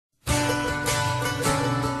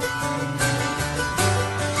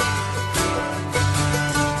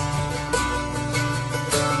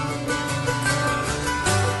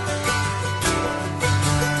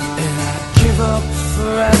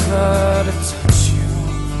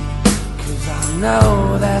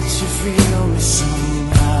know that you feel me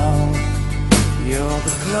somehow. You're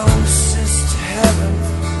the closest to heaven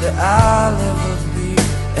that I'll ever be,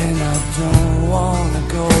 and I don't wanna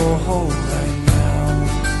go home right now.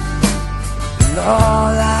 And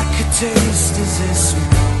all I could taste is this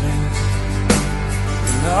moment,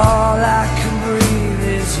 and all I can breathe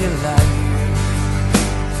is your light.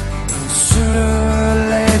 And sooner or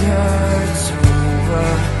later it's over,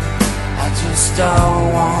 I just don't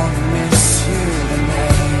wanna miss you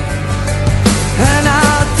tonight. And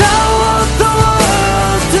I don't want the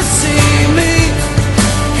world to see me,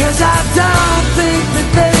 'cause I don't think that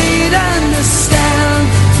they'd understand.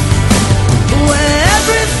 When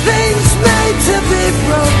everything's made to be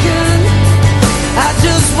broken, I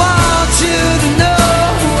just want you to know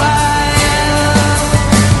who I am.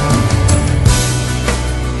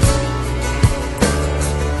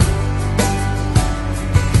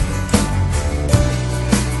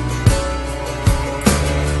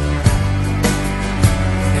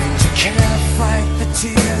 And you can't fight the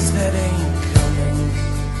tears that ain't coming,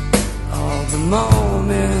 all the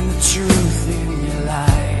moment, the truth in your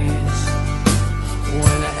lies.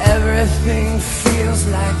 When everything feels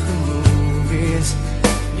like the movies,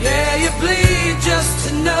 yeah, you bleed just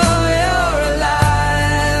to know you're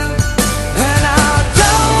alive. And I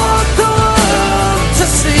don't want the world to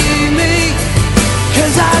see me,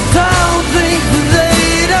 'cause I don't think that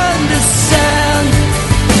they'd understand.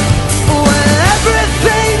 When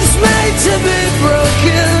everything's made to be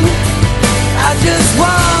broken, I just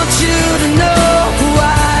want you to know who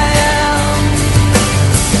I am.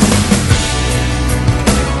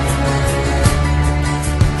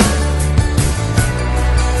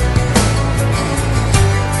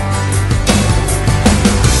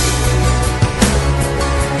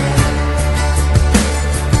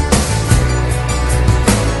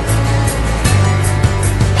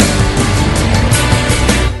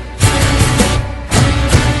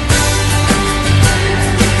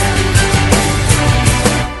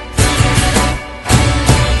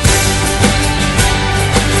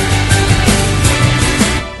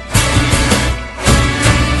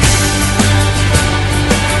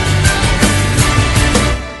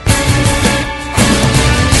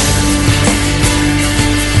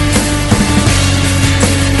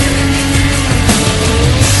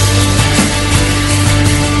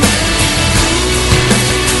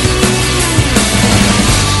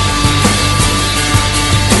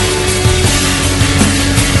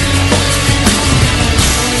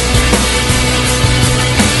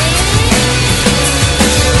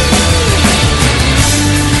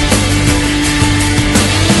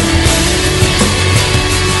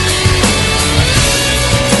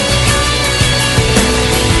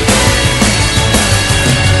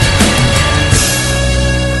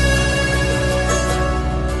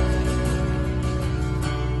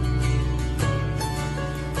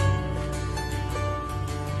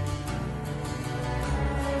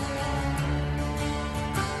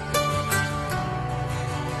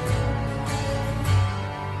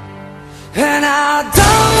 And I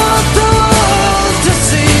don't want the world to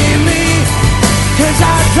see me, 'cause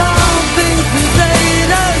I don't think that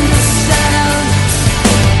they'd understand.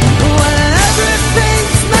 When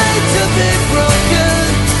everything's made to be broken,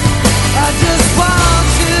 I just want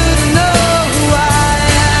you to know who I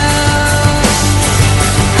am.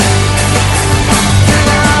 And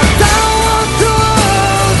I don't want the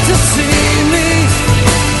world to see me,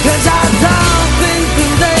 'cause I don't think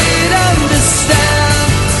that they'd understand.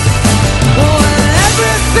 When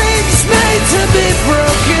everything's made to be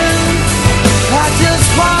broken, I just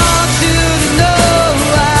want you to know who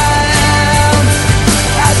I am.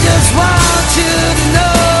 I just want you to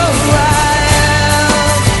know who I am.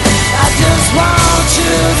 I just want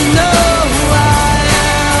you to know who I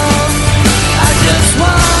am. I just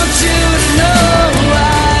want you to know who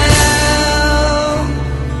I am.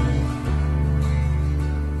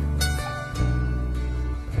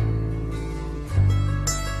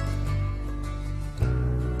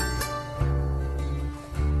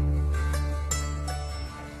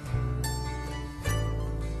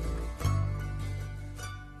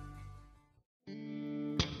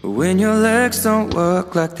 When your legs don't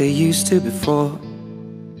work like they used to before,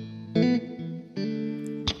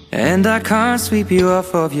 and I can't sweep you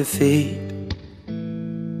off of your feet,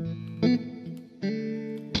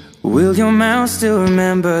 will your mouth still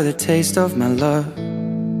remember the taste of my love?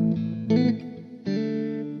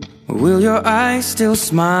 Will your eyes still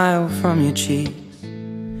smile from your cheeks?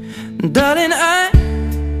 Darling, I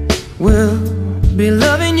will be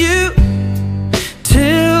loving you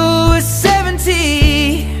till we're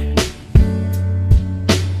 70.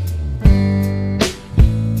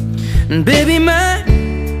 And baby, my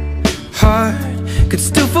heart could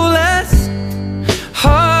still fall as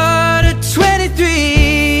hard at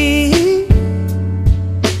 23.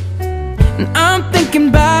 And I'm thinking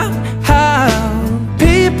about how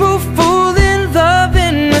people fall in love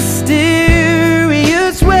in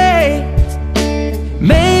mysterious ways.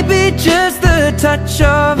 Maybe just the touch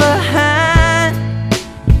of a hand.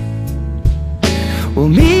 Well,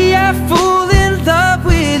 me, I fall in love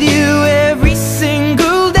with you every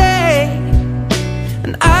single day,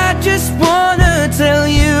 and I just wanna tell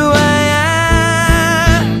you I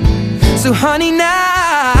am. So honey,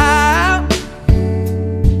 now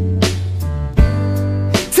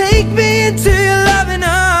take me into your loving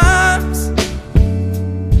arms.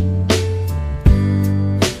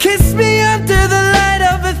 Kiss me under the light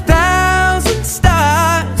of 1,000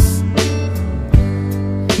 stars.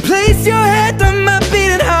 Place your head on my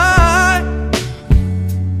beating heart.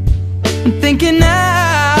 I'm thinking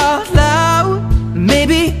out loud,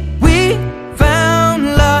 maybe we found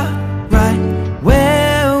love right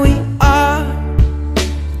where we are.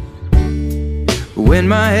 When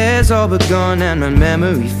my hair's all but gone and my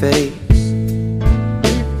memory fades,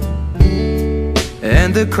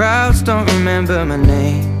 and the crowds don't remember my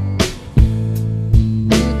name,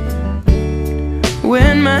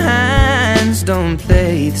 when my hands don't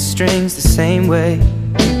play the strings the same way,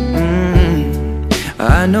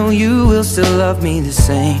 I know you will still love me the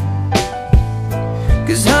same.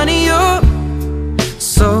 'Cause honey, your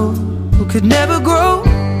soul could never grow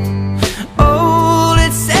old,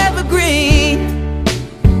 it's evergreen.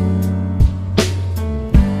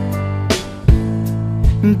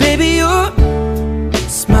 And baby, your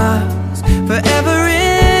smile's forever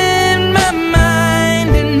in my mind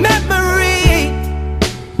and memory.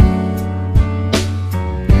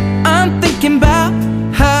 I'm thinking about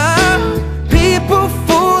how people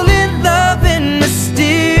fall in love in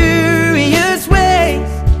mysterious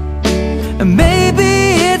ways, and maybe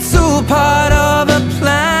it's all part of a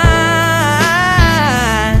plan.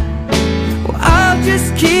 Well, I'll just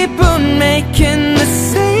keep on making the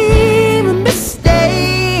same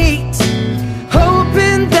mistakes,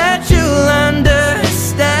 hoping that you'll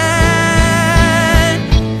understand.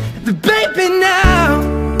 But baby, now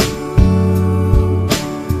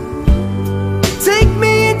take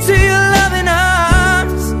me into your loving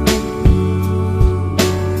arms.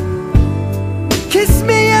 Kiss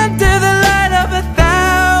me under the light of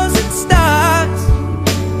 1,000 stars.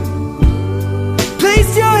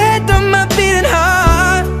 Place your head on my beating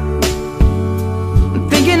heart. I'm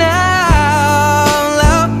thinking out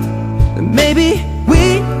loud that maybe we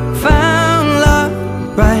found love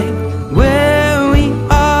right where we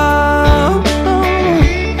are.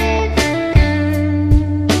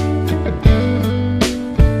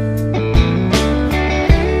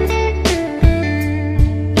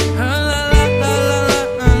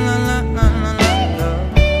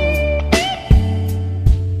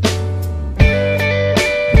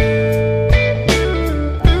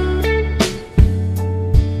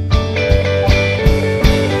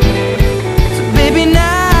 So baby,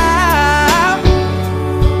 now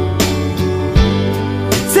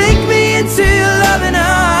take me into your loving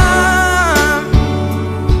arms.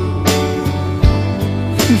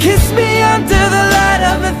 Kiss me under the light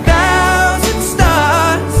of 1,000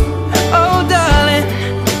 stars. Oh darling,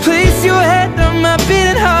 place your head on my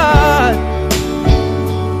beating heart.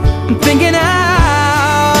 I'm thinking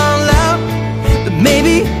out loud that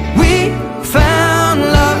maybe we found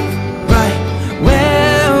love right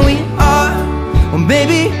where we are. Or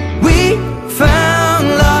maybe